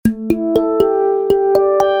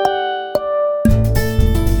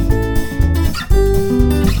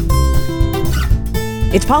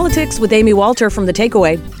It's Politics with Amy Walter from The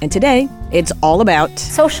Takeaway, and today it's all about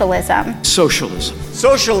socialism. Socialism.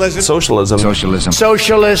 Socialism. Socialism. Socialism.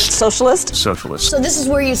 Socialist. socialist. Socialist. So this is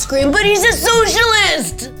where you scream, but he's a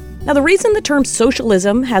socialist! Now, the reason the term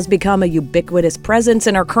socialism has become a ubiquitous presence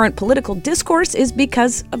in our current political discourse is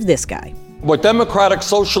because of this guy. What democratic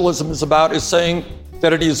socialism is about is saying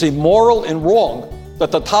that it is immoral and wrong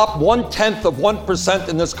that the top 0.1%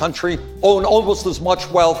 in this country own almost as much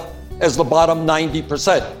wealth as the bottom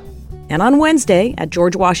 90%. And on Wednesday at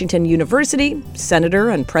George Washington University, Senator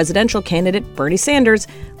and presidential candidate Bernie Sanders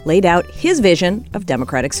laid out his vision of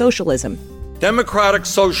democratic socialism. Democratic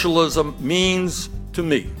socialism means, to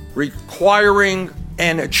me, requiring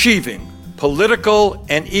and achieving political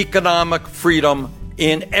and economic freedom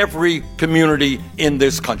in every community in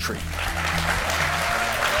this country.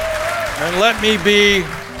 And let me be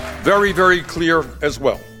very, very clear as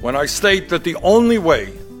well when I state that the only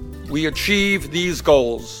way we achieve these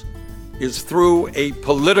goals is through a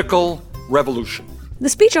political revolution. The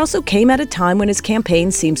speech also came at a time when his campaign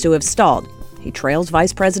seems to have stalled. He trails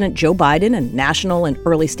Vice President Joe Biden in national and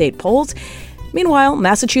early state polls. Meanwhile,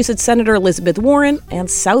 Massachusetts Senator Elizabeth Warren and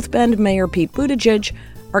South Bend Mayor Pete Buttigieg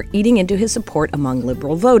are eating into his support among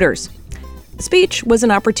liberal voters. The speech was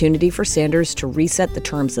an opportunity for Sanders to reset the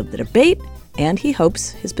terms of the debate, and he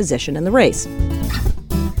hopes his position in the race.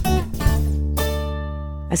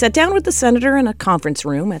 I sat down with the senator in a conference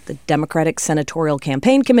room at the Democratic Senatorial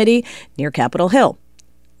Campaign Committee near Capitol Hill,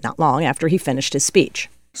 not long after he finished his speech.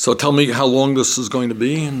 So tell me how long this is going to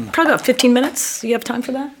be. Probably about 15 minutes. You have time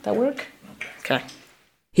for that? That work? Okay.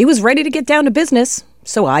 He was ready to get down to business,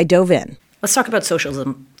 so I dove in. Let's talk about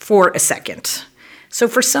socialism for a second. So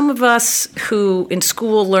for some of us who in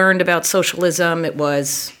school learned about socialism, it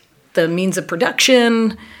was the means of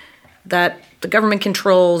production that the government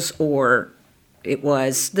controls, or it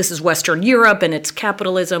was, this is Western Europe and it's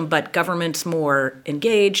capitalism, but government's more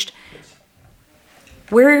engaged.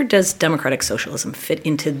 Where does democratic socialism fit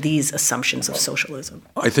into these assumptions of socialism?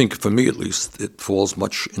 I think, for me at least, it falls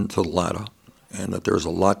much into the latter, and that there's a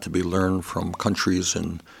lot to be learned from countries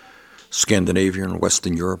in Scandinavia and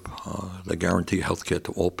Western Europe that guarantee health care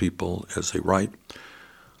to all people as a right,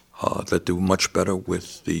 that do much better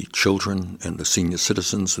with the children and the senior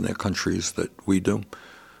citizens in their countries that we do.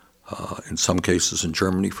 In some cases, in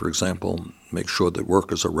Germany, for example, make sure that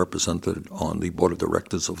workers are represented on the board of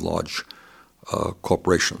directors of large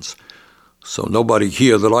corporations. So nobody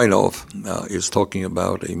here that I know of is talking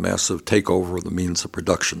about a massive takeover of the means of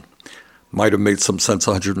production. Might have made some sense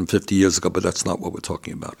 150 years ago, but that's not what we're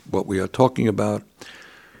talking about. What we are talking about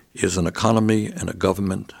is an economy and a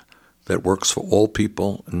government that works for all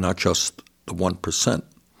people and not just the 1%.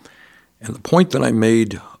 And the point that I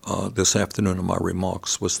made this afternoon in my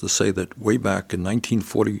remarks was to say that way back in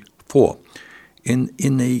 1944,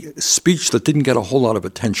 in a speech that didn't get a whole lot of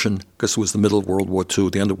attention because it was the middle of World War II,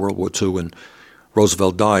 the end of World War II, and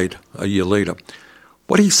Roosevelt died a year later,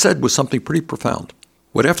 what he said was something pretty profound.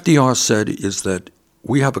 What FDR said is that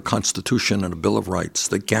we have a Constitution and a Bill of Rights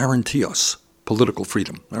that guarantee us political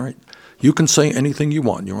freedom, all right? You can say anything you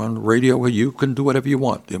want. You're on the radio, or you can do whatever you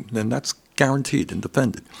want, and that's guaranteed and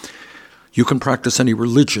defended. You can practice any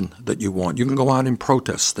religion that you want. You can go out and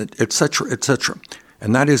protest, et cetera, et cetera.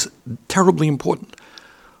 And that is terribly important.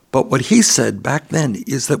 But what he said back then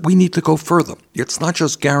is that we need to go further. It's not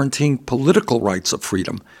just guaranteeing political rights of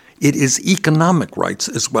freedom. It is economic rights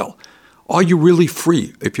as well. Are you really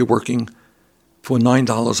free if you're working for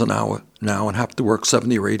 $9 an hour now and have to work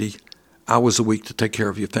 70 or 80 hours a week to take care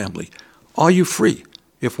of your family? Are you free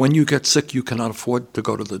if when you get sick you cannot afford to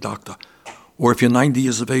go to the doctor? Or if you're 90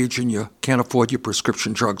 years of age and you can't afford your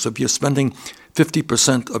prescription drugs, if you're spending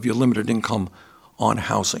 50% of your limited income on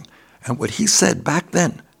housing. And what he said back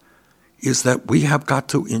then is that we have got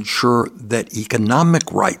to ensure that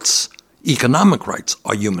economic rights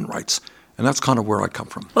are human rights. And that's kind of where I come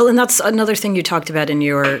from. Well, and that's another thing you talked about in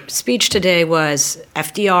your speech today was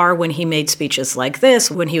FDR, when he made speeches like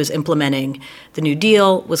this, when he was implementing the New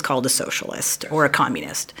Deal, was called a socialist or a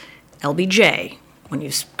communist. LBJ, when he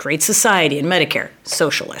was Great Society and Medicare,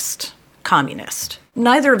 socialist, communist.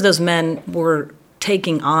 Neither of those men were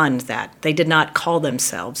taking on that. They did not call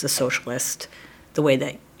themselves a socialist the way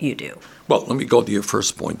that you do. Well, let me go to your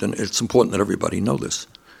first point, and it's important that everybody know this,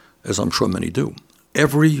 as I'm sure many do.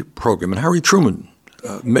 Every program, and Harry Truman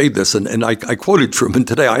made this, and I quoted Truman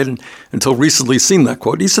today. I hadn't until recently seen that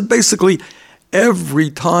quote. He said basically, every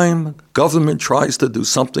time government tries to do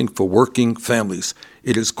something for working families,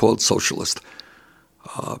 it is called socialist.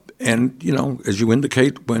 And, as you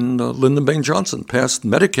indicate, when Lyndon Baines Johnson passed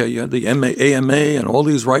Medicare, you had the AMA and all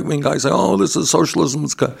these right-wing guys say, oh, this is socialism.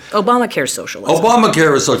 Obamacare is socialism.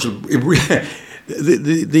 Obamacare is socialism.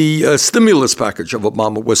 The stimulus package of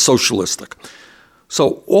Obama was socialistic.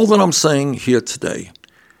 So all that I'm saying here today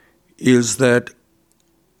is that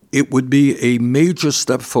it would be a major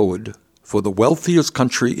step forward for the wealthiest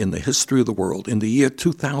country in the history of the world in the year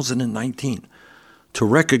 2019 to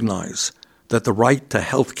recognize that the right to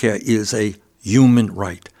health care is a human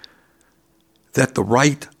right, that the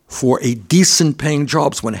right for a decent paying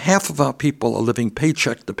jobs when half of our people are living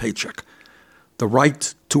paycheck to paycheck, the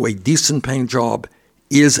right to a decent paying job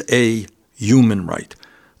is a human right.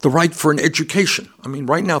 The right for an education. I mean,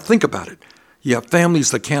 right now, think about it. You have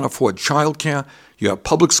families that can't afford childcare. You have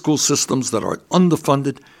public school systems that are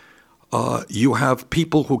underfunded. You have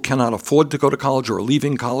people who cannot afford to go to college or are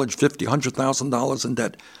leaving college $50,000, $100,000 in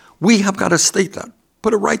debt. We have got to state that.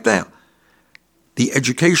 Put it right there. The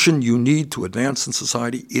education you need to advance in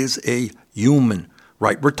society is a human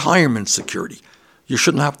right. Retirement security. You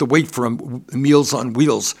shouldn't have to wait for Meals on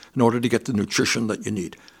Wheels in order to get the nutrition that you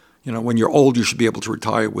need. When you're old, you should be able to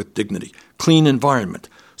retire with dignity. Clean environment,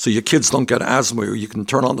 so your kids don't get asthma or you can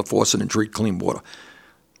turn on the faucet and drink clean water.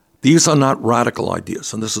 These are not radical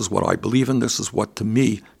ideas, and this is what I believe in. This is what, to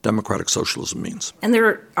me, democratic socialism means. And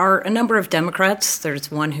there are a number of Democrats.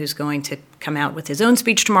 There's one who's going to come out with his own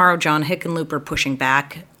speech tomorrow, John Hickenlooper, pushing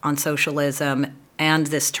back on socialism and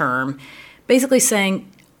this term, basically saying,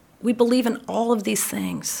 we believe in all of these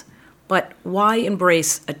things, but why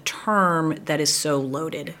embrace a term that is so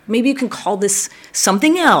loaded? Maybe you can call this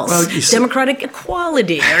something else, democratic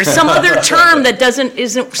equality, or some other term that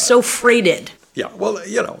isn't so freighted. Yeah, well,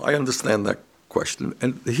 I understand that question,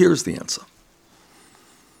 and here's the answer.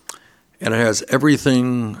 And it has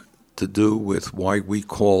everything to do with why we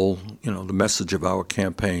call, the message of our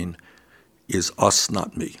campaign is us,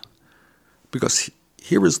 not me. Because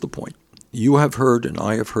here is the point. You have heard, and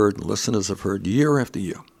I have heard, and listeners have heard year after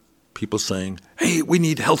year, people saying, hey, we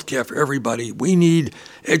need health care for everybody. We need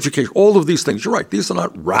education, all of these things. You're right. These are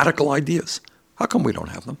not radical ideas. How come we don't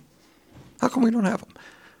have them? How come we don't have them?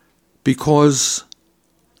 Because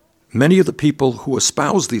many of the people who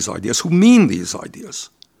espouse these ideas, who mean these ideas,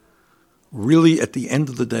 really at the end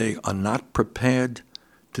of the day are not prepared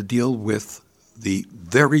to deal with the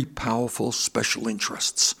very powerful special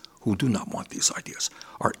interests who do not want these ideas.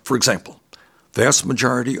 All right, for example, vast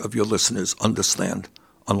majority of your listeners understand,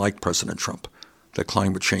 unlike President Trump, that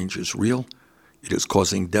climate change is real. It is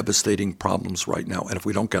causing devastating problems right now, and if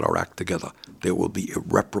we don't get our act together, there will be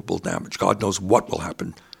irreparable damage. God knows what will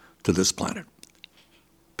happen to this planet.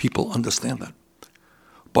 People understand that.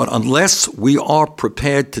 But unless we are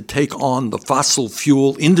prepared to take on the fossil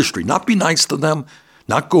fuel industry, not be nice to them,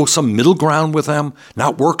 not go some middle ground with them,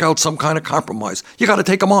 not work out some kind of compromise, you got to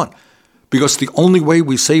take them on. Because the only way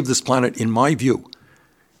we save this planet, in my view,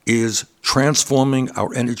 is transforming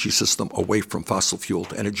our energy system away from fossil fuel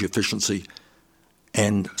to energy efficiency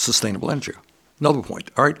and sustainable energy. Another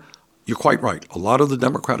point, all right? You're quite right. A lot of the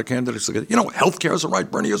Democratic candidates are health care is a right.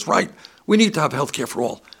 Bernie is right. We need to have health care for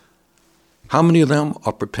all. How many of them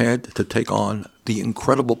are prepared to take on the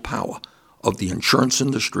incredible power of the insurance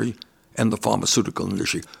industry and the pharmaceutical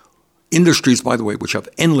industry? Industries, by the way, which have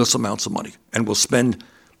endless amounts of money and will spend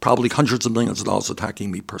probably hundreds of millions of dollars attacking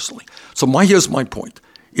me personally. So here's my point.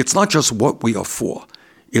 It's not just what we are for.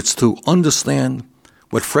 It's to understand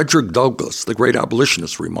what Frederick Douglass, the great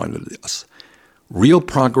abolitionist, reminded us. Real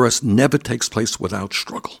progress never takes place without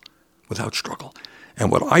struggle.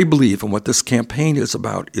 And what I believe and what this campaign is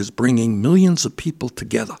about is bringing millions of people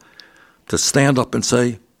together to stand up and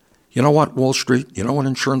say, you know what, Wall Street, you know what,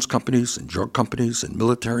 insurance companies and drug companies and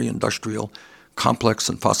military, industrial, complex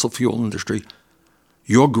and fossil fuel industry,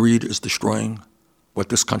 your greed is destroying what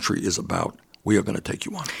this country is about. We are going to take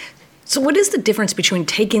you on. So what is the difference between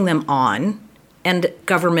taking them on and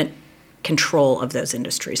government control of those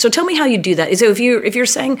industries? So tell me how you do that. So if you're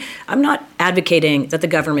saying, I'm not advocating that the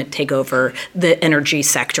government take over the energy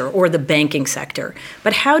sector or the banking sector,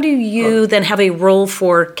 but how do you then have a role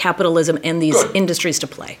for capitalism and these industries to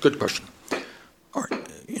play? Good question. All right.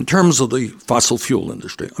 In terms of the fossil fuel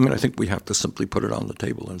industry, I think we have to simply put it on the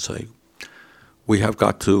table and say, we have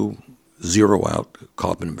got to zero out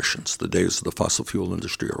carbon emissions. The days of the fossil fuel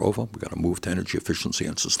industry are over. We've got to move to energy efficiency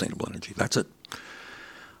and sustainable energy. That's it.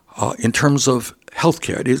 In terms of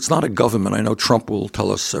healthcare, it's not a government. I know Trump will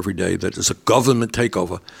tell us every day that it's a government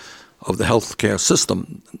takeover of the healthcare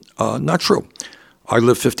system. Not true. I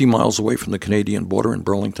live 50 miles away from the Canadian border in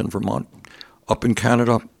Burlington, Vermont. Up in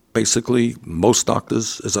Canada, basically, most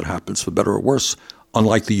doctors, as it happens, for better or worse,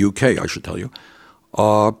 unlike the UK, I should tell you,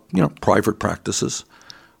 private practices.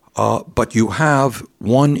 But you have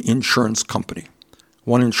one insurance company,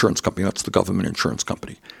 that's the government insurance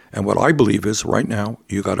company. And what I believe is right now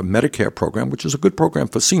you got a Medicare program, which is a good program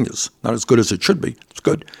for seniors. Not as good as it should be. It's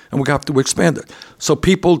good. And we have to expand it. So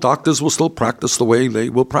doctors will still practice the way they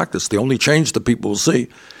will practice. The only change that people will see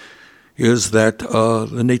is that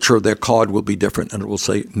the nature of their card will be different, and it will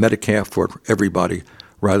say Medicare for everybody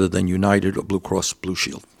rather than United or Blue Cross Blue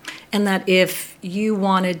Shield. And that if you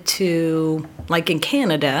wanted to, like in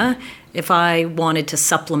Canada, if I wanted to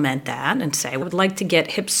supplement that and say, I would like to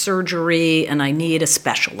get hip surgery and I need a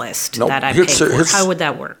specialist that I pay for, how would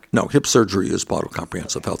that work? No, hip surgery is part of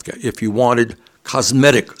comprehensive health care. If you wanted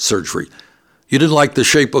cosmetic surgery, you didn't like the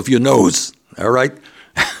shape of your nose, all right?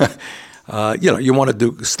 You want to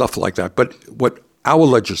do stuff like that. But what our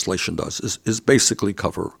legislation does is basically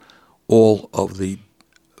cover all of the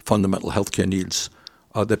fundamental health care needs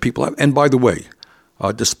that people have. And by the way,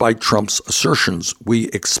 despite Trump's assertions, we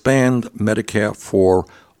expand Medicare for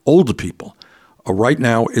older people. Right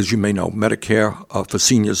now, as you may know, Medicare for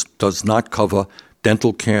seniors does not cover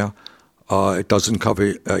dental care. It doesn't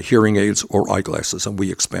cover hearing aids or eyeglasses, and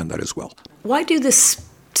we expand that as well. Why do this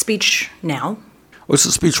speech now? Well, it's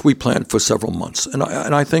a speech we planned for several months, and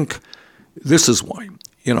I think this is why.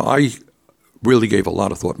 I really gave a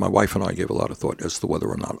lot of thought. My wife and I gave a lot of thought as to whether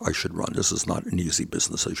or not I should run. This is not an easy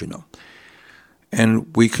business, as you know.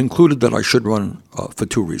 And we concluded that I should run for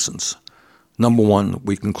two reasons. Number one,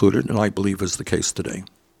 we concluded, and I believe is the case today,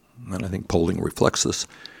 and I think polling reflects this,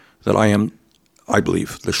 that I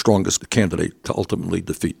believe, the strongest candidate to ultimately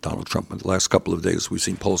defeat Donald Trump. In the last couple of days, we've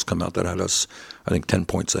seen polls come out that had us, I think, 10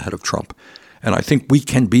 points ahead of Trump. And I think we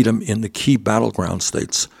can beat him in the key battleground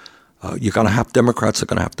states. You're going to have Democrats are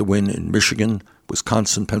going to have to win in Michigan,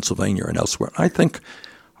 Wisconsin, Pennsylvania, and elsewhere. I think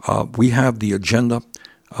we have the agenda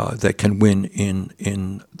that can win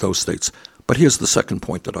in those states. But here's the second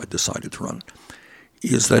point that I decided to run,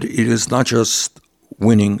 is that it is not just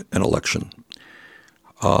winning an election.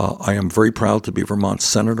 I am very proud to be Vermont's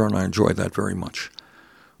senator, and I enjoy that very much.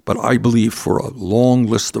 But I believe for a long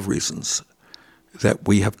list of reasons that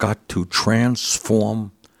we have got to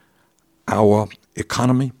transform our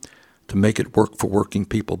economy to make it work for working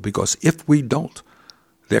people, because if we don't,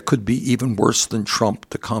 there could be even worse than Trump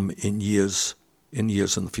to come in years in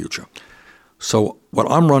the future. So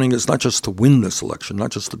what I'm running is not just to win this election,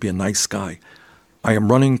 not just to be a nice guy. I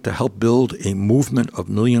am running to help build a movement of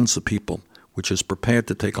millions of people which is prepared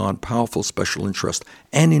to take on powerful special interest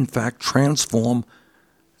and, in fact, transform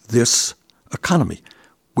this economy.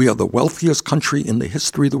 We are the wealthiest country in the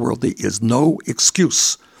history of the world. There is no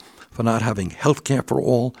excuse for not having health care for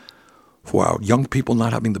all, for our young people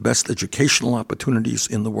not having the best educational opportunities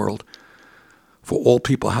in the world, for all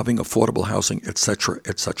people having affordable housing, et cetera,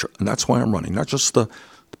 et cetera. And that's why I'm running, not just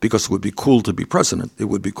because it would be cool to be president. It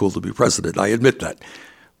would be cool to be president. I admit that.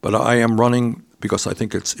 But I am running because I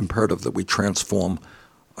think it's imperative that we transform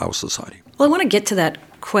our society. Well, I want to get to that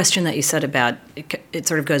question that you said about it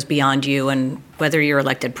sort of goes beyond you, and whether you're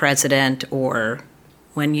elected president or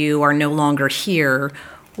when you are no longer here,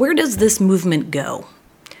 where does this movement go?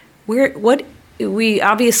 We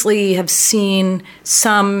obviously have seen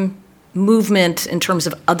some movement in terms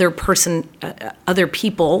of other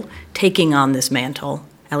people taking on this mantle,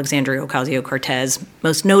 Alexandria Ocasio-Cortez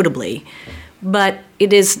most notably, but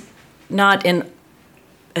it is not in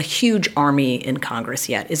a huge army in Congress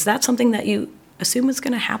yet. Is that something that you assume is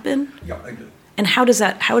going to happen? Yeah, I do. And how is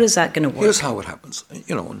that going to work? Here's how it happens.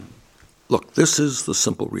 Look, this is the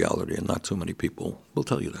simple reality, and not too many people will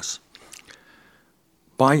tell you this.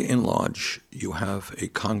 By and large, you have a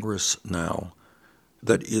Congress now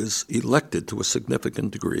that is elected to a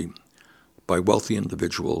significant degree by wealthy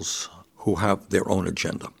individuals who have their own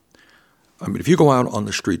agenda. I mean, if you go out on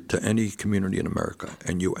the street to any community in America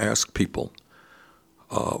and you ask people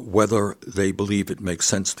whether they believe it makes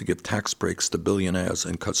sense to give tax breaks to billionaires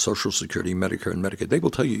and cut Social Security, Medicare, and Medicaid, they will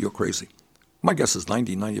tell you you're crazy. My guess is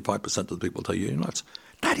 95% of the people tell you you're nuts.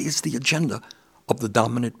 That is the agenda of the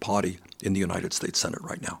dominant party in the United States Senate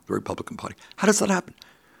right now, the Republican Party. How does that happen?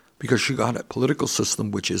 Because you got a political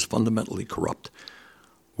system which is fundamentally corrupt,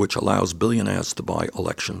 which allows billionaires to buy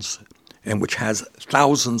elections, and which has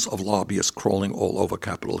thousands of lobbyists crawling all over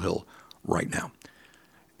Capitol Hill right now.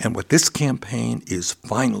 And what this campaign is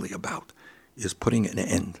finally about is putting an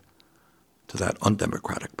end to that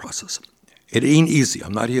undemocratic process. It ain't easy.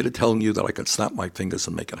 I'm not here to tell you that I could snap my fingers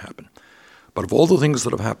and make it happen. But of all the things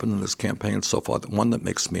that have happened in this campaign so far, the one that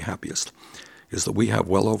makes me happiest is that we have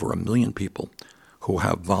well over 1 million people who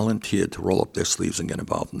have volunteered to roll up their sleeves and get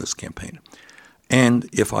involved in this campaign. And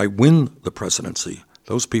if I win the presidency,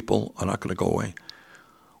 those people are not going to go away.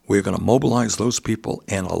 We're going to mobilize those people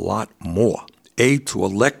and a lot more. To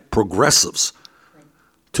elect progressives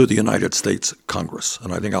to the United States Congress.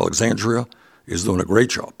 And I think Alexandria is doing a great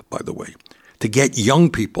job, by the way, to get young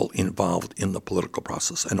people involved in the political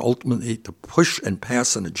process and ultimately to push and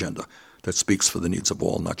pass an agenda that speaks for the needs of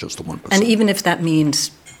all, not just the 1%. And even if that means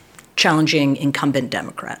challenging incumbent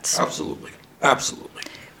Democrats. Absolutely. Absolutely.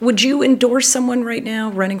 Would you endorse someone right now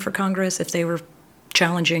running for Congress if they were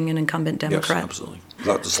challenging an incumbent Democrat? Yes, absolutely.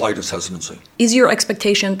 Without the slightest hesitancy. Is your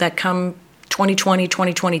expectation that come 2020,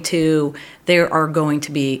 2022, there are going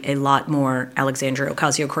to be a lot more Alexandria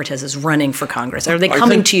Ocasio-Cortezes running for Congress? Are they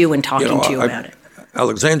coming to you and talking to you about it?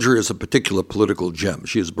 Alexandria is a particular political gem.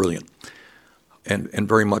 She is brilliant and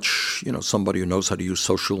very much, somebody who knows how to use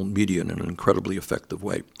social media in an incredibly effective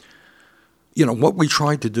way. What we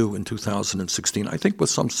tried to do in 2016, I think with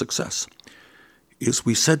some success, is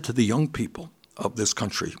we said to the young people of this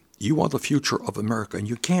country, you are the future of America, and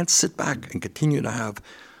you can't sit back and continue to have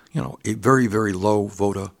a very, very low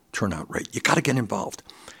voter turnout rate. You got to get involved.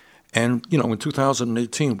 And, in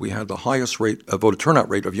 2018, we had the highest voter turnout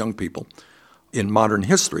rate of young people in modern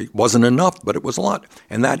history. Wasn't enough, but it was a lot.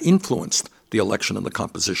 And that influenced the election and the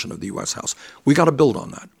composition of the U.S. House. We got to build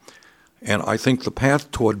on that. And I think the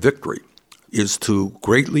path toward victory is to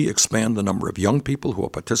greatly expand the number of young people who are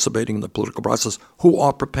participating in the political process, who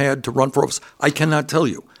are prepared to run for office. I cannot tell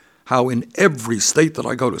you how in every state that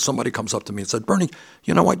I go to, somebody comes up to me and said, Bernie,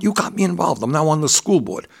 you know what? You got me involved. I'm now on the school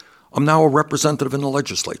board. I'm now a representative in the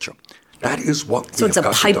legislature. That is what So it's a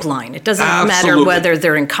pipeline. It doesn't Absolutely. matter whether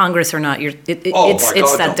they're in Congress or not.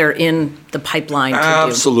 It's that they're in the pipeline.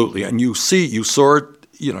 Absolutely. And you saw it,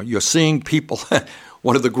 you're seeing people.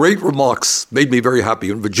 One of the great remarks made me very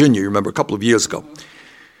happy in Virginia, you remember, a couple of years ago.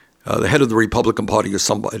 The head of the Republican Party is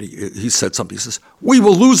somebody, he said something. He says, we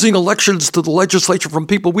were losing elections to the legislature from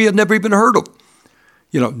people we had never even heard of.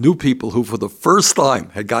 New people who for the first time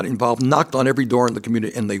had got involved, knocked on every door in the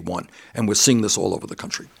community, and they won. And we're seeing this all over the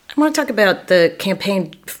country. I want to talk about the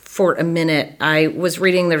campaign for a minute. I was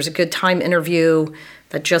reading, there was a Good Time interview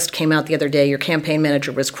that just came out the other day. Your campaign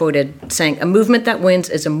manager was quoted saying, a movement that wins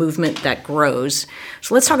is a movement that grows.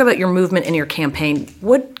 So let's talk about your movement and your campaign.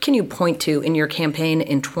 What can you point to in your campaign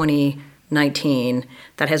in 2019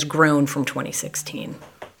 that has grown from 2016?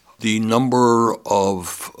 The number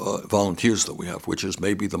of volunteers that we have, which is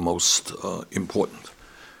maybe the most important.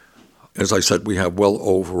 As I said, we have well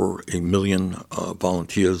over 1 million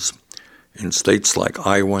volunteers. In states like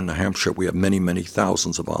Iowa and New Hampshire, we have many, many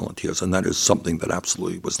thousands of volunteers, and that is something that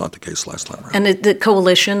absolutely was not the case last time around. And the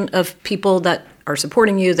coalition of people that are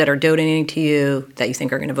supporting you, that are donating to you, that you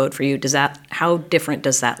think are going to vote for you, how different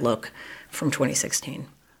does that look from 2016?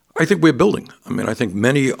 I think we're building. I think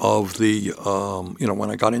many of the,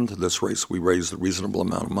 when I got into this race, we raised a reasonable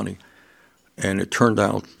amount of money. And it turned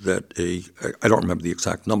out that I don't remember the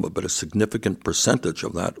exact number, but a significant percentage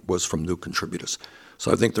of that was from new contributors.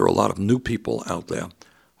 So I think there are a lot of new people out there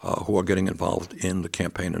who are getting involved in the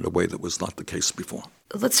campaign in a way that was not the case before.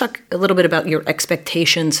 Let's talk a little bit about your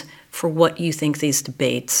expectations for what you think these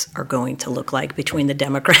debates are going to look like between the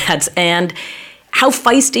Democrats and how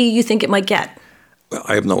feisty you think it might get. Well,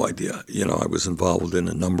 I have no idea. I was involved in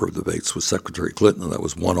a number of debates with Secretary Clinton, and that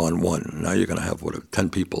was one-on-one. And now you're going to have, 10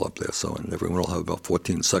 people up there, and everyone will have about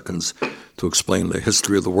 14 seconds to explain the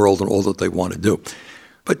history of the world and all that they want to do.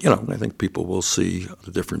 But, I think people will see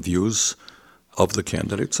the different views of the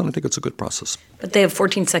candidates, and I think it's a good process. But they have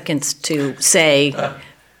 14 seconds to say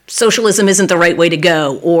socialism isn't the right way to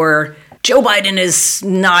go, or Joe Biden is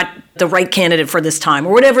not the right candidate for this time,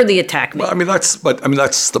 or whatever the attack may be. Well,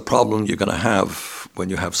 that's the problem you're going to have when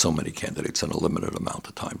you have so many candidates in a limited amount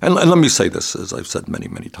of time. And let me say this, as I've said many,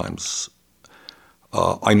 many times,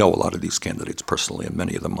 I know a lot of these candidates personally, and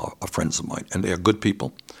many of them are friends of mine, and they are good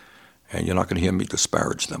people, and you're not going to hear me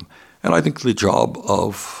disparage them. And I think the job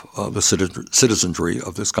of the citizenry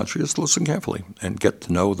of this country is to listen carefully and get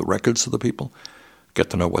to know the records of the people, get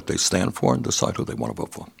to know what they stand for, and decide who they want to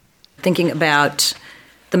vote for. Thinking about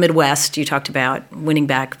the Midwest, you talked about winning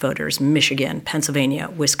back voters, Michigan, Pennsylvania,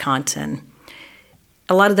 Wisconsin.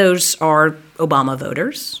 A lot of those are Obama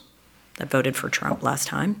voters that voted for Trump last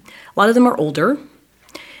time. A lot of them are older.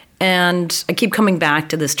 And I keep coming back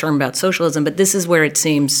to this term about socialism, but this is where it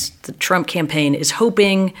seems the Trump campaign is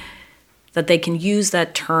hoping that they can use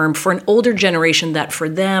that term for an older generation that for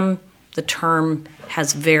them, the term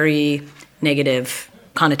has very negative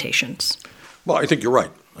connotations. Well, I think you're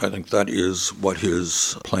right. I think that is what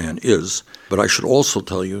his plan is. But I should also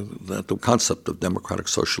tell you that the concept of democratic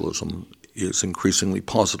socialism is increasingly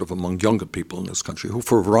positive among younger people in this country who,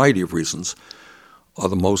 for a variety of reasons, are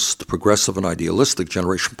the most progressive and idealistic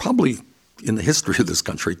generation, probably in the history of this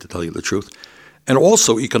country, to tell you the truth. And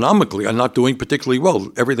also economically are not doing particularly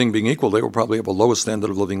well. Everything being equal, they will probably have a lower standard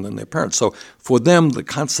of living than their parents. So for them, the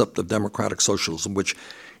concept of democratic socialism, which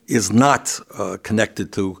is not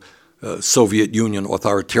connected to Soviet Union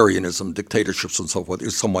authoritarianism, dictatorships, and so forth,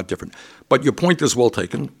 is somewhat different. But your point is well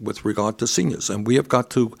taken with regard to seniors. And we have got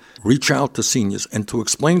to reach out to seniors and to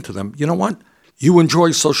explain to them, you know what? You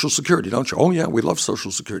enjoy Social Security, don't you? Oh, yeah, we love Social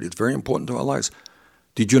Security. It's very important to our lives.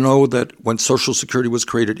 Did you know that when Social Security was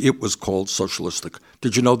created, it was called socialistic?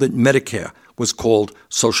 Did you know that Medicare was called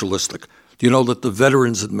socialistic? Do you know that the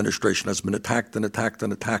Veterans Administration has been attacked and attacked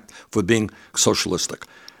and attacked for being socialistic?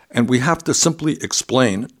 And we have to simply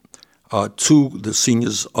explain to the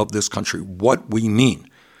seniors of this country what we mean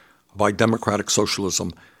by democratic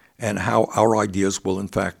socialism and how our ideas will, in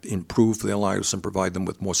fact, improve their lives and provide them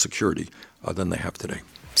with more security than they have today.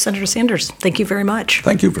 Senator Sanders, thank you very much.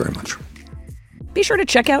 Thank you very much. Be sure to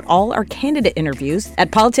check out all our candidate interviews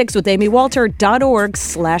at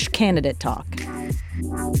politicswithamywalter.org/candidate talk.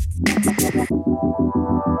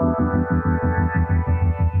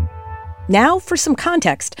 Now for some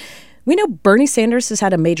context. We know Bernie Sanders has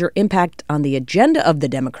had a major impact on the agenda of the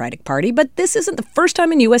Democratic Party, but this isn't the first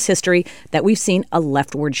time in U.S. history that we've seen a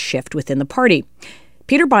leftward shift within the party.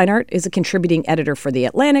 Peter Beinart is a contributing editor for The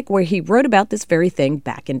Atlantic, where he wrote about this very thing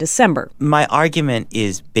back in December. My argument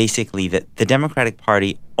is basically that the Democratic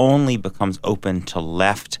Party only becomes open to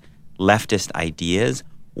leftist ideas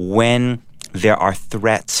when there are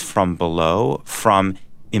threats from below, from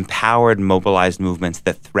empowered, mobilized movements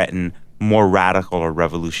that threaten more radical or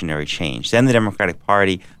revolutionary change. Then the Democratic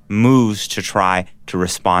Party moves to try to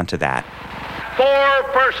respond to that.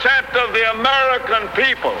 4% of the American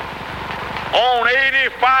people own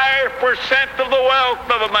 85% of the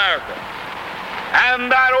wealth of America.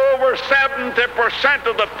 And that over 70%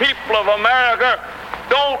 of the people of America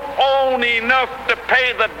don't own enough to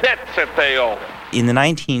pay the debts that they owe. In the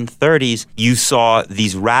 1930s, you saw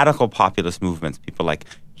these radical populist movements, people like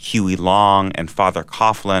Huey Long and Father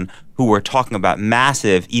Coughlin, who were talking about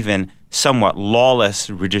massive, even somewhat lawless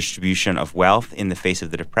redistribution of wealth in the face of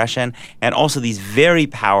the Depression, and also these very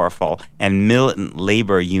powerful and militant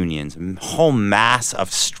labor unions, a whole mass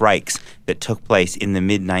of strikes that took place in the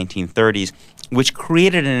mid-1930s, which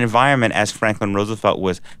created an environment, as Franklin Roosevelt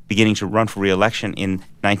was beginning to run for re-election in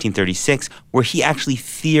 1936, where he actually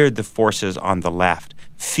feared the forces on the left,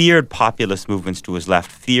 feared populist movements to his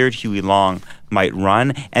left, feared Huey Long might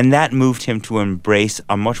run, and that moved him to embrace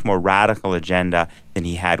a much more radical agenda than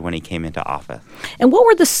he had when he came into office. And what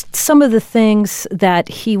were some of the things that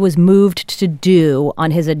he was moved to do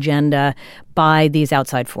on his agenda by these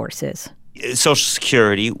outside forces? Social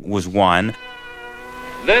Security was one.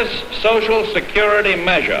 This Social Security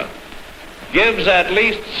measure gives at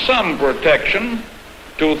least some protection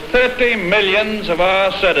to 30 million of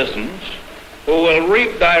our citizens who will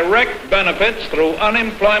reap direct benefits through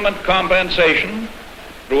unemployment compensation,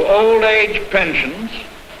 through old age pensions,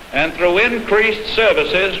 and through increased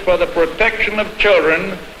services for the protection of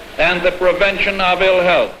children and the prevention of ill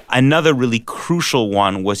health. Another really crucial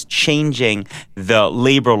one was changing the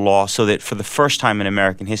labor law so that for the first time in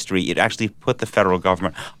American history, it actually put the federal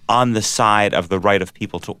government on the side of the right of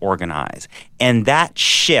people to organize. And that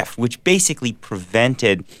shift, which basically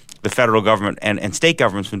prevented the federal government and state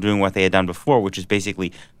governments from doing what they had done before, which is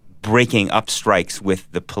basically breaking up strikes with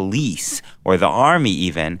the police or the army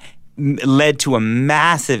even, led to a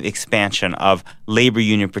massive expansion of labor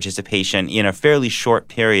union participation in a fairly short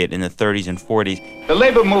period in the 30s and 40s. The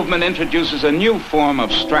labor movement introduces a new form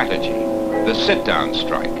of strategy, the sit-down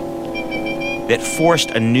strike, that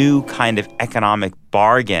forced a new kind of economic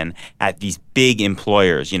bargain at these big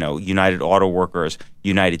employers, United Auto Workers,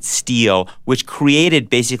 United Steel, which created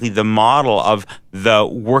basically the model of the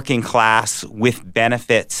working class with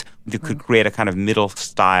benefits that could create a kind of middle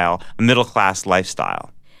class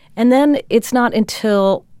lifestyle. And then it's not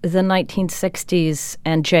until the 1960s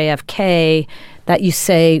and JFK that you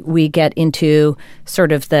say we get into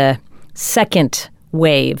sort of the second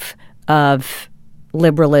wave of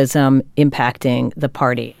liberalism impacting the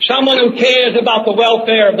party. Someone who cares about the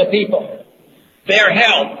welfare of the people, their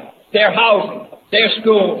health, their housing, their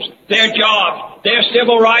schools, their jobs, their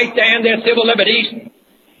civil rights, and their civil liberties.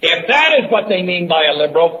 If that is what they mean by a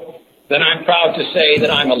liberal, then I'm proud to say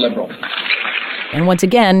that I'm a liberal. And once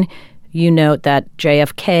again, you note that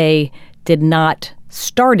JFK did not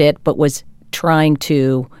start it, but was trying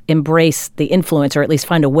to embrace the influence, or at least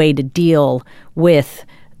find a way to deal with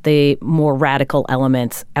the more radical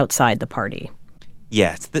elements outside the party.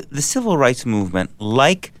 Yes, the civil rights movement,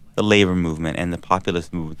 like the labor movement and the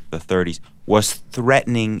populist movement of the 30s, was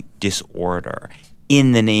threatening disorder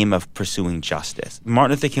in the name of pursuing justice.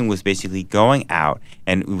 Martin Luther King was basically going out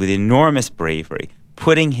and with enormous bravery,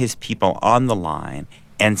 putting his people on the line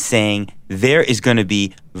and saying there is going to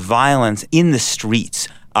be violence in the streets,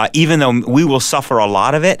 even though we will suffer a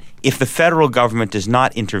lot of it if the federal government does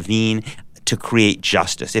not intervene to create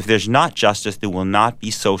justice. If there's not justice, there will not be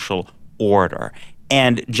social order.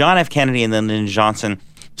 And John F. Kennedy and then Lyndon Johnson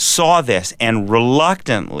saw this and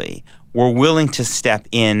reluctantly were willing to step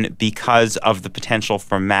in because of the potential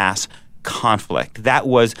for mass conflict. That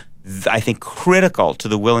was, I think, critical to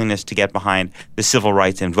the willingness to get behind the Civil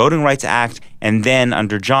Rights and Voting Rights Act, and then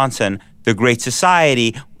under Johnson, the Great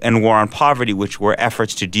Society and War on Poverty, which were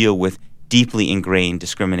efforts to deal with deeply ingrained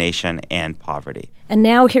discrimination and poverty. And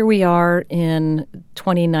now here we are in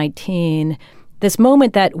 2019. This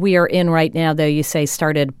moment that we are in right now, though, you say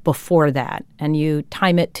started before that, and you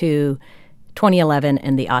time it to 2011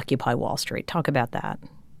 and the Occupy Wall Street. Talk about that.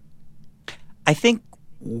 I think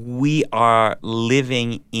we are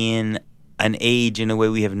living in an age in a way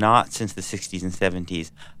we have not since the 60s and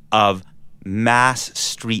 70s of mass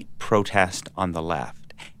street protest on the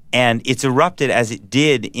left. And it's erupted as it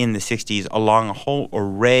did in the 60s along a whole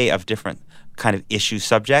array of different kind of issue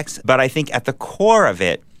subjects. But I think at the core of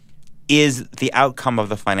it is the outcome of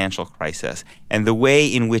the financial crisis and the way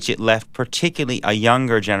in which it left particularly a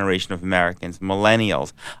younger generation of Americans,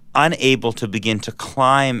 millennials, unable to begin to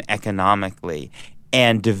climb economically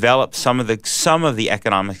and develop some of the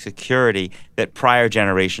economic security that prior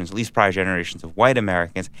generations, at least prior generations of white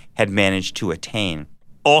Americans, had managed to attain.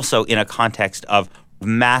 Also in a context of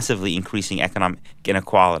massively increasing economic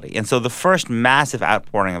inequality. And so the first massive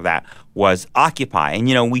outpouring of that was Occupy.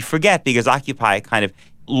 And, we forget because Occupy kind of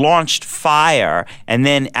launched fire, and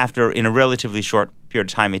then in a relatively short period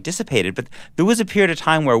of time, it dissipated. But there was a period of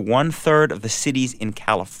time where 1/3 of the cities in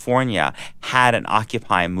California had an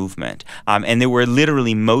Occupy movement. And there were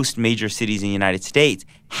literally most major cities in the United States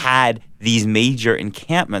had these major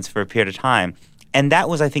encampments for a period of time. And that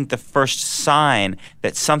was, I think, the first sign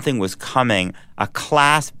that something was coming, a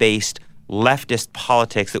class-based leftist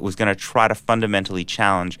politics that was going to try to fundamentally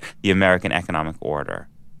challenge the American economic order.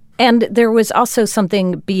 And there was also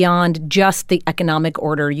something beyond just the economic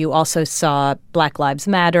order. You also saw Black Lives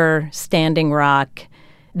Matter, Standing Rock.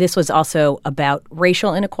 This was also about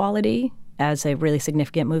racial inequality as a really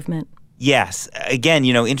significant movement. Yes. Again,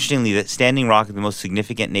 interestingly, that Standing Rock is the most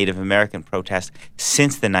significant Native American protest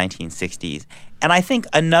since the 1960s. And I think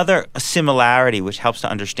another similarity which helps to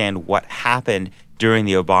understand what happened during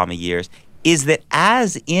the Obama years is that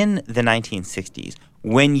as in the 1960s,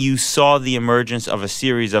 when you saw the emergence of a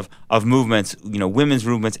series of movements, women's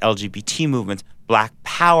movements, LGBT movements, Black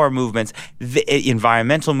Power movements,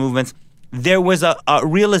 environmental movements, there was a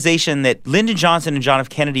realization that Lyndon Johnson and John F.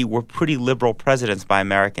 Kennedy were pretty liberal presidents by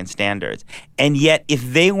American standards. And yet, if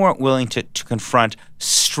they weren't willing to confront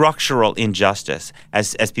structural injustice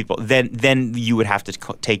as people, then you would have to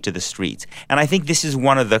take to the streets. And I think this is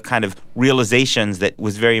one of the kind of realizations that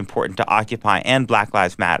was very important to Occupy and Black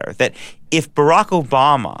Lives Matter, that if Barack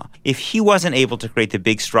Obama, if he wasn't able to create the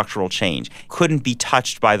big structural change, couldn't be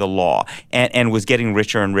touched by the law and was getting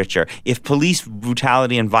richer and richer, if police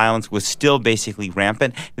brutality and violence was still basically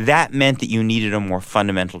rampant, that meant that you needed a more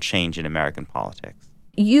fundamental change in American politics.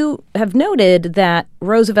 You have noted that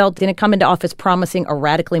Roosevelt didn't come into office promising a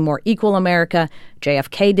radically more equal America.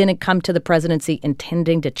 JFK didn't come to the presidency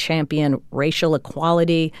intending to champion racial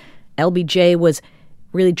equality. LBJ was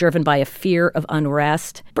really driven by a fear of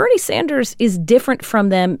unrest. Bernie Sanders is different from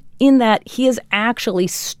them in that he is actually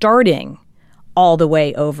starting all the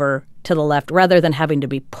way over to the left rather than having to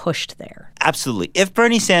be pushed there. Absolutely. If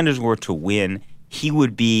Bernie Sanders were to win, he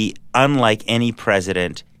would be unlike any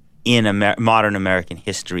president in modern American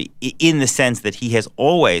history, in the sense that he has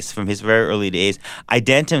always, from his very early days,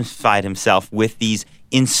 identified himself with these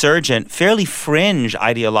insurgent, fairly fringe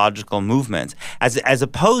ideological movements, as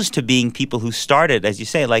opposed to being people who started, as you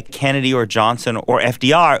say, like Kennedy or Johnson or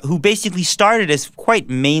FDR, who basically started as quite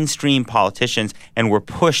mainstream politicians and were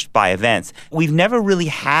pushed by events. We've never really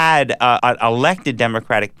had an elected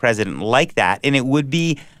Democratic president like that, and it would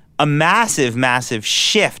be a massive, massive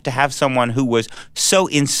shift to have someone who was so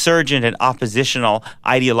insurgent and oppositional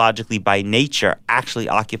ideologically by nature actually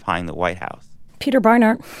occupying the White House. Peter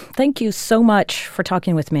Barnard, thank you so much for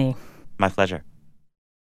talking with me. My pleasure.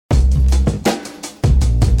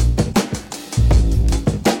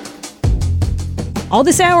 All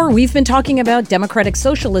this hour, we've been talking about democratic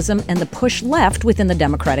socialism and the push left within the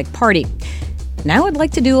Democratic Party. Now I'd like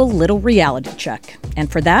to do a little reality check.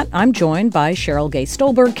 And for that, I'm joined by Cheryl Gay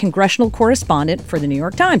Stolberg, congressional correspondent for the New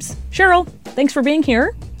York Times. Cheryl, thanks for being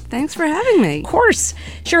here. Thanks for having me. Of course.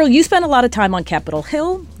 Cheryl, you spent a lot of time on Capitol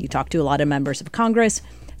Hill. You talked to a lot of members of Congress.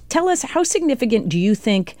 Tell us, how significant do you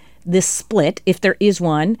think this split, if there is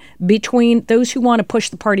one, between those who want to push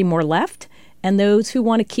the party more left and those who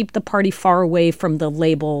want to keep the party far away from the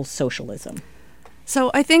label socialism?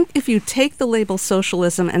 So I think if you take the label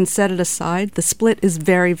socialism and set it aside, the split is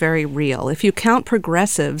very, very real. If you count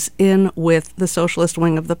progressives in with the socialist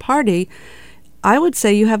wing of the party, I would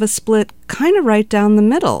say you have a split kind of right down the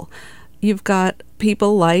middle. You've got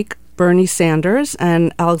people like Bernie Sanders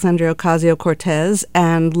and Alexandria Ocasio-Cortez,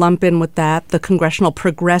 and lump in with that the Congressional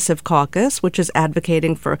Progressive Caucus, which is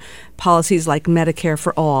advocating for policies like Medicare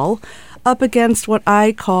for all, up against what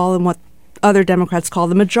I call and what other Democrats call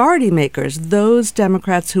the majority makers, those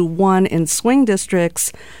Democrats who won in swing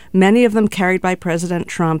districts, many of them carried by President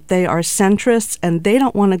Trump. They are centrists, and they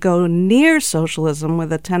don't want to go near socialism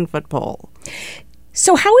with a 10-foot pole.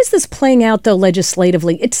 So how is this playing out, though,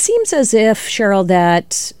 legislatively? It seems as if, Cheryl,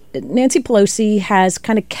 that Nancy Pelosi has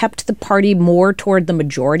kind of kept the party more toward the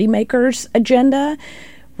majority makers' agenda.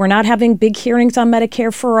 We're not having big hearings on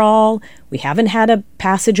Medicare for all. We haven't had a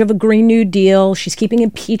passage of a Green New Deal. She's keeping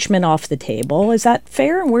impeachment off the table. Is that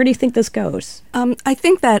fair? Where do you think this goes? I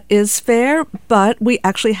think that is fair, but we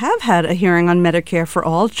actually have had a hearing on Medicare for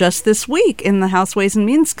all just this week in the House Ways and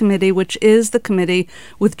Means Committee, which is the committee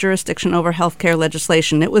with jurisdiction over health care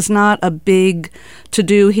legislation. It was not a big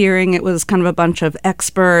to-do hearing. It was kind of a bunch of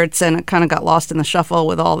experts, and it kind of got lost in the shuffle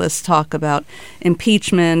with all this talk about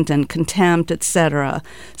impeachment and contempt, et cetera.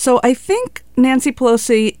 So I think Nancy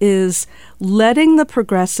Pelosi is letting the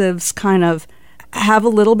progressives kind of have a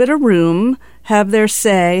little bit of room, have their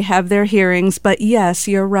say, have their hearings. But yes,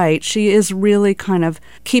 you're right. She is really kind of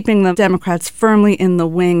keeping the Democrats firmly in the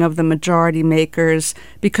wing of the majority makers,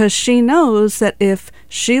 because she knows that if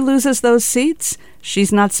she loses those seats,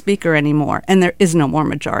 she's not speaker anymore, and there is no more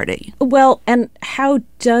majority. Well, and how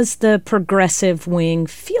does the progressive wing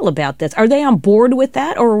feel about this? Are they on board with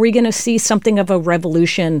that, or are we going to see something of a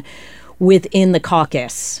revolution within the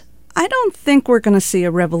caucus? I don't think we're going to see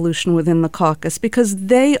a revolution within the caucus, because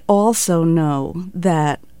they also know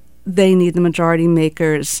that they need the majority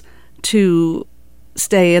makers to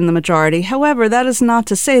stay in the majority. However, that is not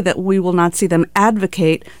to say that we will not see them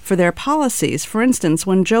advocate for their policies. For instance,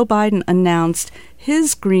 when Joe Biden announced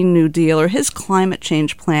his Green New Deal or his climate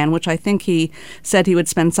change plan, which I think he said he would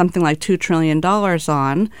spend something like $2 trillion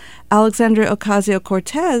on, Alexandria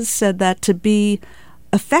Ocasio-Cortez said that to be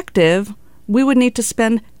effective, we would need to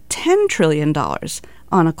spend $10 trillion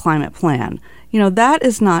on a climate plan. You know, that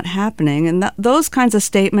is not happening. And those kinds of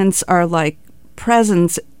statements are like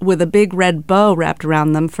presents with a big red bow wrapped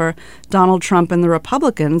around them for Donald Trump and the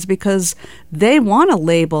Republicans, because they want to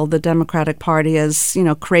label the Democratic Party as, you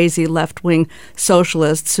know, crazy left-wing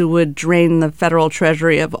socialists who would drain the federal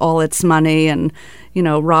treasury of all its money and, you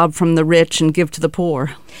know, rob from the rich and give to the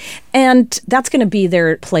poor. And that's going to be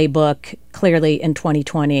their playbook, clearly, in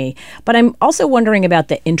 2020. But I'm also wondering about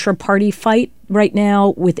the intra-party fight right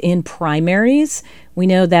now within primaries. We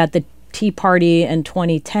know that the Tea Party in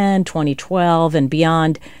 2010, 2012, and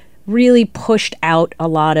beyond really pushed out a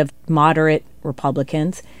lot of moderate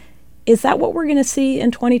Republicans. Is that what we're going to see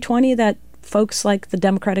in 2020, that folks like the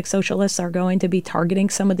Democratic Socialists are going to be targeting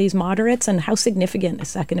some of these moderates? And how significant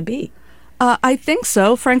is that going to be? I think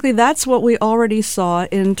so. Frankly, that's what we already saw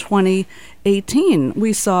in 2018.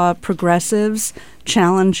 We saw progressives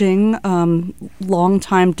challenging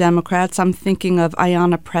longtime Democrats. I'm thinking of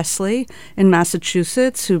Ayanna Pressley in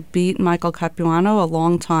Massachusetts, who beat Michael Capuano, a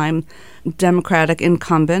longtime Democratic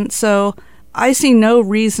incumbent. So I see no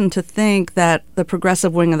reason to think that the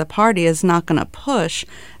progressive wing of the party is not going to push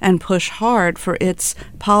hard for its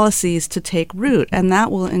policies to take root, and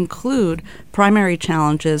that will include primary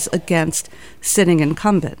challenges against sitting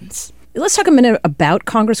incumbents. Let's talk a minute about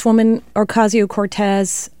Congresswoman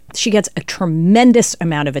Ocasio-Cortez. She gets a tremendous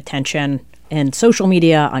amount of attention in social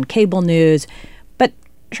media, on cable news. But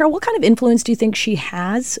Cheryl, what kind of influence do you think she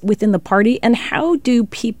has within the party, and how do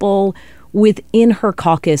people within her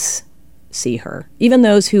caucus see her, even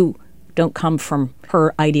those who don't come from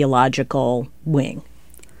her ideological wing?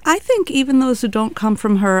 I think even those who don't come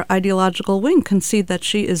from her ideological wing can see that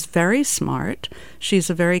she is very smart. She's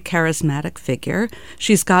a very charismatic figure.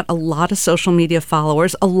 She's got a lot of social media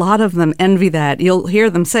followers. A lot of them envy that. You'll hear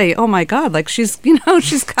them say, oh my God, like she's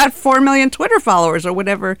got 4 million Twitter followers or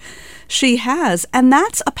whatever she has. And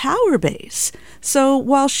that's a power base. So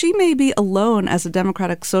while she may be alone as a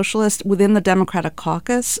Democratic Socialist within the Democratic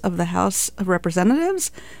caucus of the House of Representatives,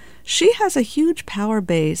 she has a huge power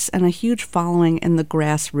base and a huge following in the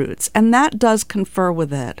grassroots, and that does confer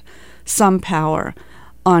with it some power.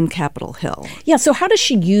 on Capitol Hill. Yeah, so how does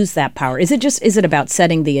she use that power? Is it about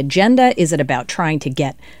setting the agenda? Is it about trying to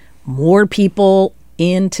get more people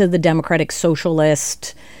into the Democratic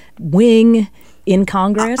Socialist wing in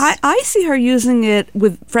Congress? I see her using it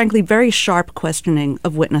with, frankly, very sharp questioning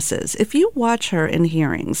of witnesses. If you watch her in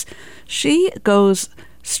hearings, she goes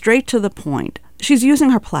straight to the point. She's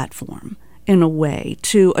using her platform in a way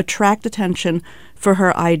to attract attention for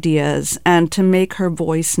her ideas and to make her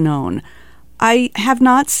voice known. I have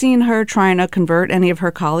not seen her trying to convert any of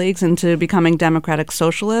her colleagues into becoming Democratic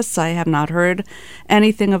Socialists. I have not heard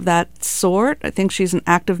anything of that sort. I think she's an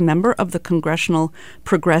active member of the Congressional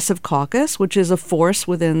Progressive Caucus, which is a force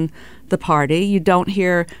within the party. You don't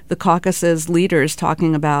hear the caucus's leaders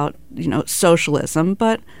talking about, socialism,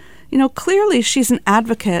 but, clearly she's an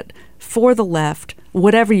advocate for the left,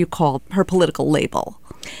 whatever you call her political label.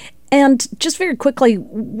 And just very quickly,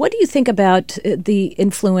 what do you think about the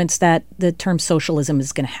influence that the term socialism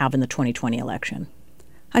is going to have in the 2020 election?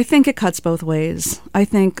 I think it cuts both ways. I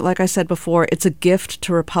think, like I said before, it's a gift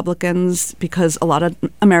to Republicans because a lot of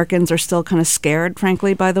Americans are still kind of scared,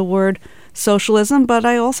 frankly, by the word socialism. But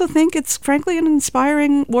I also think it's, frankly, an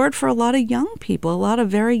inspiring word for a lot of young people, a lot of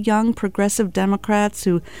very young progressive Democrats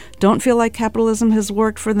who don't feel like capitalism has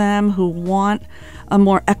worked for them, who want a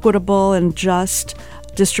more equitable and just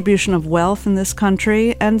distribution of wealth in this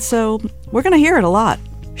country. And so we're going to hear it a lot.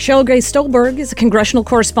 Cheryl Gray Stolberg is a congressional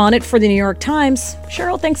correspondent for the New York Times.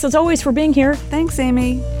 Cheryl, thanks as always for being here. Thanks,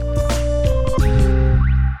 Amy.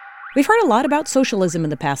 We've heard a lot about socialism in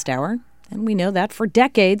the past hour, and we know that for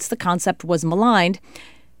decades the concept was maligned.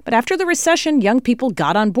 But after the recession, young people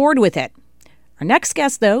got on board with it. Our next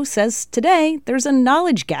guest, though, says today there's a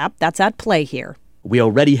knowledge gap that's at play here. We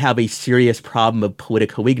already have a serious problem of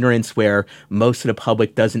political ignorance where most of the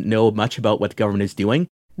public doesn't know much about what the government is doing.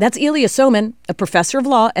 That's Ilya Somin, a professor of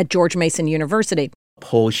law at George Mason University.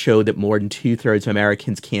 Polls show that more than 2/3 of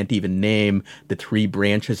Americans can't even name the three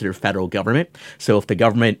branches of their federal government. So if the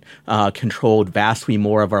government controlled vastly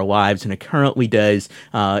more of our lives than it currently does,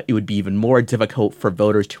 it would be even more difficult for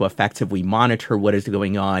voters to effectively monitor what is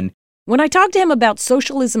going on. When I talked to him about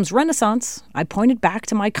socialism's renaissance, I pointed back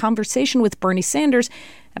to my conversation with Bernie Sanders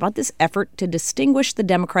about this effort to distinguish the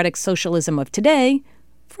democratic socialism of today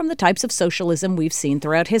from the types of socialism we've seen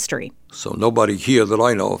throughout history. So nobody here that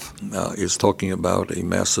I know of is talking about a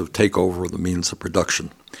massive takeover of the means of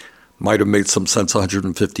production. Might have made some sense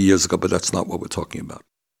 150 years ago, but that's not what we're talking about.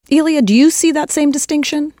 Ilya, do you see that same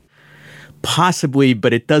distinction? Possibly,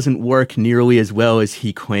 but it doesn't work nearly as well as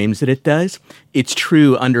he claims that it does. It's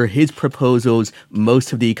true, under his proposals,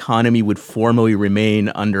 most of the economy would formally remain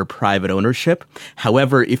under private ownership.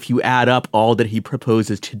 However, if you add up all that he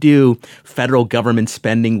proposes to do, federal government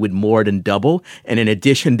spending would more than double. And in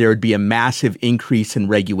addition, there would be a massive increase in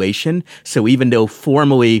regulation. So even though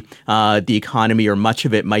formally the economy or much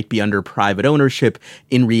of it might be under private ownership,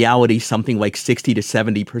 in reality, something like 60 to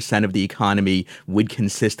 70% of the economy would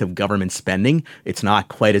consist of government spending. It's not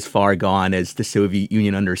quite as far gone as the Soviet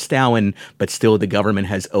Union under Stalin, but still the government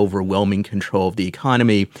has overwhelming control of the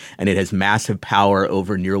economy, and it has massive power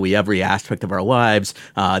over nearly every aspect of our lives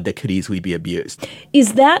that could easily be abused.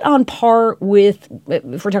 Is that on par with,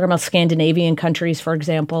 if we're talking about Scandinavian countries, for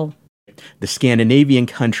example? The Scandinavian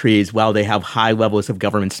countries, while they have high levels of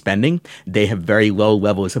government spending, they have very low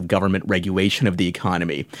levels of government regulation of the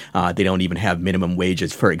economy. They don't even have minimum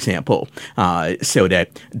wages, for example, so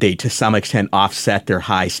that they, to some extent, offset their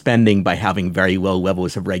high spending by having very low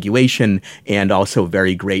levels of regulation and also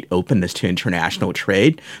very great openness to international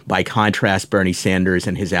trade. By contrast, Bernie Sanders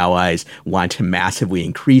and his allies want to massively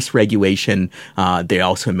increase regulation. They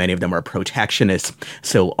also, many of them are protectionists.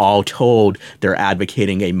 So all told, they're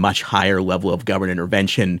advocating a much higher level of government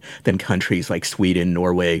intervention than countries like Sweden,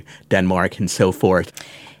 Norway, Denmark, and so forth.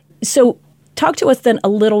 So talk to us then a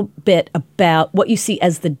little bit about what you see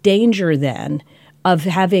as the danger then of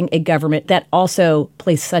having a government that also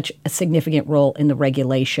plays such a significant role in the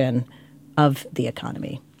regulation of the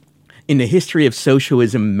economy. In the history of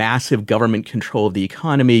socialism, massive government control of the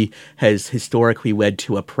economy has historically led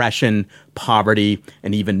to oppression, poverty,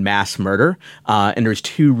 and even mass murder. And there's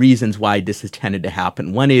two reasons why this has tended to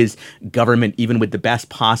happen. One is government, even with the best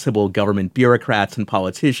possible government bureaucrats and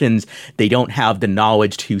politicians, they don't have the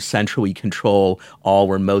knowledge to centrally control all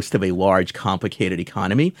or most of a large, complicated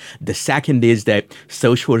economy. The second is that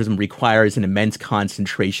socialism requires an immense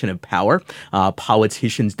concentration of power.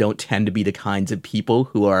 Politicians don't tend to be the kinds of people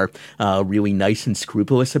who are really nice and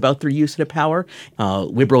scrupulous about their use of the power.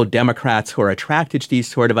 Liberal Democrats who are attracted to these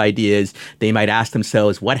sort of ideas, they might ask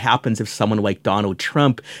themselves, what happens if someone like Donald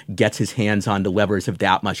Trump gets his hands on the levers of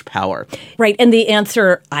that much power? Right. And the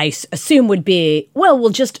answer, I assume, would be, well,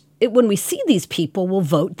 when we see these people, we'll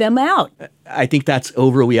vote them out. I think that's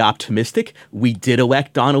overly optimistic. We did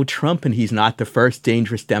elect Donald Trump, and he's not the first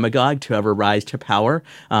dangerous demagogue to ever rise to power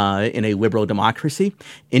in a liberal democracy.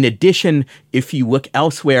 In addition, if you look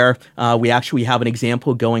elsewhere, we actually have an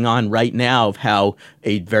example going on right now of how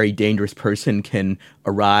a very dangerous person can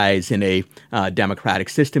arise in a democratic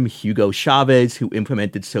system. Hugo Chavez, who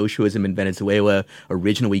implemented socialism in Venezuela,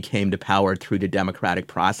 originally came to power through the democratic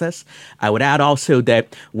process. I would add also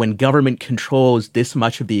that when government controls this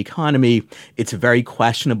much of the economy, it's very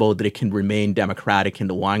questionable that it can remain democratic in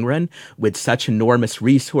the long run. With such enormous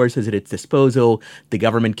resources at its disposal, the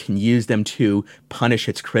government can use them to punish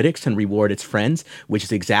its critics and reward its friends, which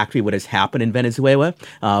is exactly what has happened in Venezuela,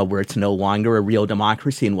 where it's no longer a real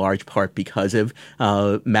democracy, in large part because of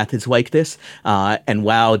methods like this. And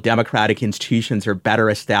while democratic institutions are better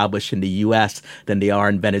established in the U.S. than they are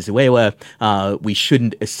in Venezuela, we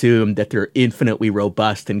shouldn't assume that they're infinitely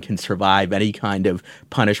robust and can survive any kind of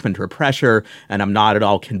punishment or pressure. And I'm not at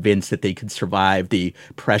all convinced that they could survive the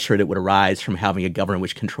pressure that would arise from having a government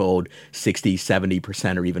which controlled 60,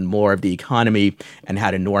 70% or even more of the economy and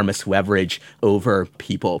had enormous leverage over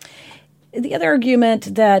people. The other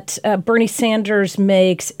argument that Bernie Sanders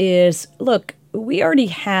makes is, look, we already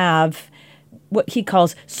have what he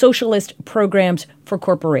calls socialist programs for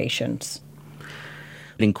corporations.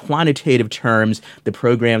 In quantitative terms, the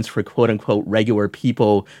programs for quote-unquote regular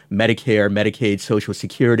people, Medicare, Medicaid, Social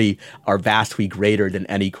Security, are vastly greater than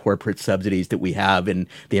any corporate subsidies that we have in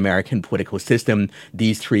the American political system.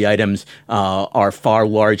 These three items are far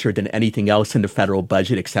larger than anything else in the federal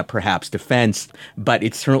budget except perhaps defense. But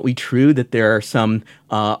it's certainly true that there are some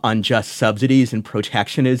unjust subsidies and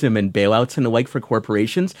protectionism and bailouts and the like for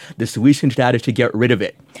corporations. The solution to that is to get rid of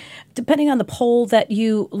it. Depending on the poll that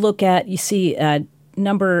you look at, you see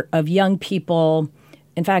number of young people,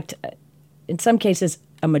 in fact, in some cases,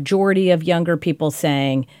 a majority of younger people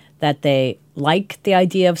saying that they like the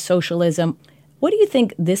idea of socialism. What do you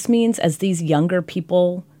think this means as these younger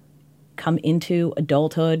people come into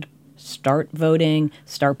adulthood, start voting,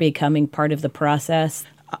 start becoming part of the process?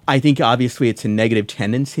 I think obviously it's a negative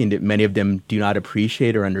tendency and that many of them do not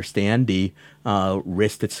appreciate or understand the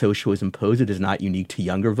risk that socialism poses. Is not unique to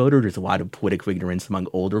younger voters. There's a lot of political ignorance among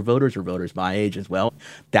older voters or voters my age as well.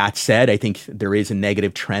 That said, I think there is a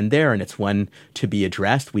negative trend there, and it's one to be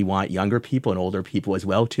addressed. We want younger people and older people as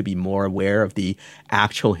well to be more aware of the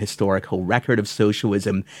actual historical record of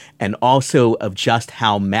socialism and also of just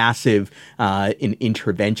how massive an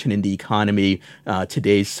intervention in the economy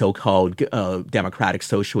today's so-called democratic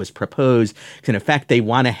socialists propose. Because in effect, they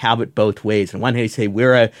want to have it both ways. On one hand, they say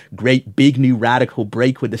we're a great big new radical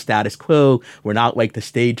break with the status quo. We're not like the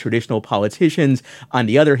staid traditional politicians. On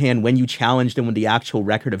the other hand, when you challenge them with the actual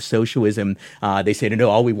record of socialism, they say, no,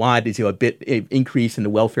 all we want is a bit increase in the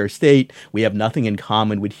welfare state. We have nothing in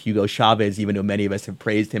common with Hugo Chavez, even though many of us have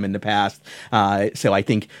praised him in the past. So I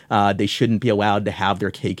think they shouldn't be allowed to have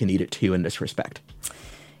their cake and eat it too in this respect.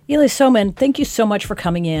 Elias Soman, thank you so much for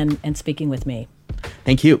coming in and speaking with me.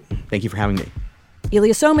 Thank you. Thank you for having me.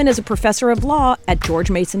 Elias Soman is a professor of law at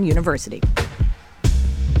George Mason University.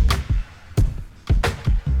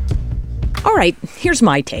 All right, here's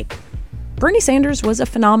my take. Bernie Sanders was a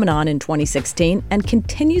phenomenon in 2016 and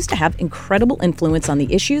continues to have incredible influence on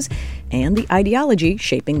the issues and the ideology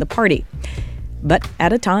shaping the party. But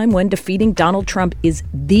at a time when defeating Donald Trump is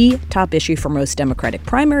the top issue for most Democratic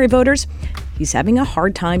primary voters, he's having a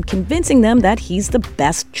hard time convincing them that he's the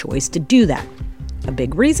best choice to do that. A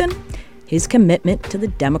big reason? His commitment to the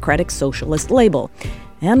Democratic Socialist label.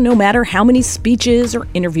 And no matter how many speeches or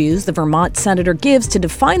interviews the Vermont senator gives to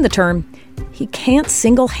define the term, he can't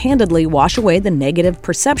single-handedly wash away the negative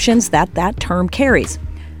perceptions that that term carries.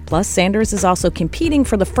 Plus, Sanders is also competing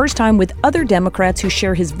for the first time with other Democrats who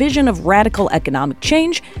share his vision of radical economic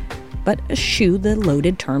change, but eschew the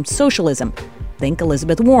loaded term socialism. Think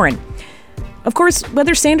Elizabeth Warren. Of course,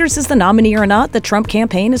 whether Sanders is the nominee or not, the Trump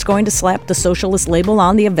campaign is going to slap the socialist label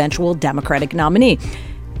on the eventual Democratic nominee.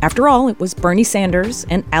 After all, it was Bernie Sanders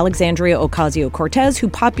and Alexandria Ocasio-Cortez who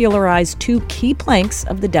popularized two key planks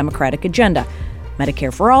of the Democratic agenda,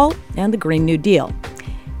 Medicare for All and the Green New Deal.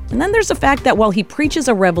 And then there's the fact that while he preaches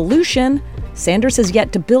a revolution, Sanders has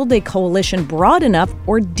yet to build a coalition broad enough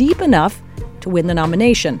or deep enough to win the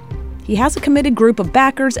nomination. He has a committed group of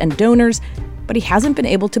backers and donors, but he hasn't been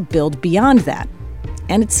able to build beyond that.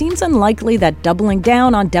 And it seems unlikely that doubling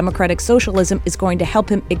down on democratic socialism is going to help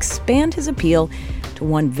him expand his appeal to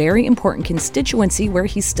one very important constituency where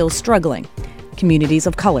he's still struggling: communities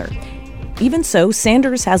of color. Even so,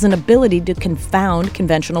 Sanders has an ability to confound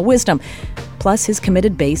conventional wisdom. Plus, his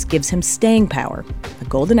committed base gives him staying power, a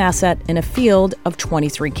golden asset in a field of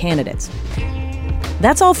 23 candidates.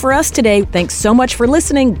 That's all for us today. Thanks so much for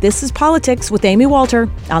listening. This is Politics with Amy Walter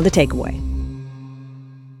on The Takeaway.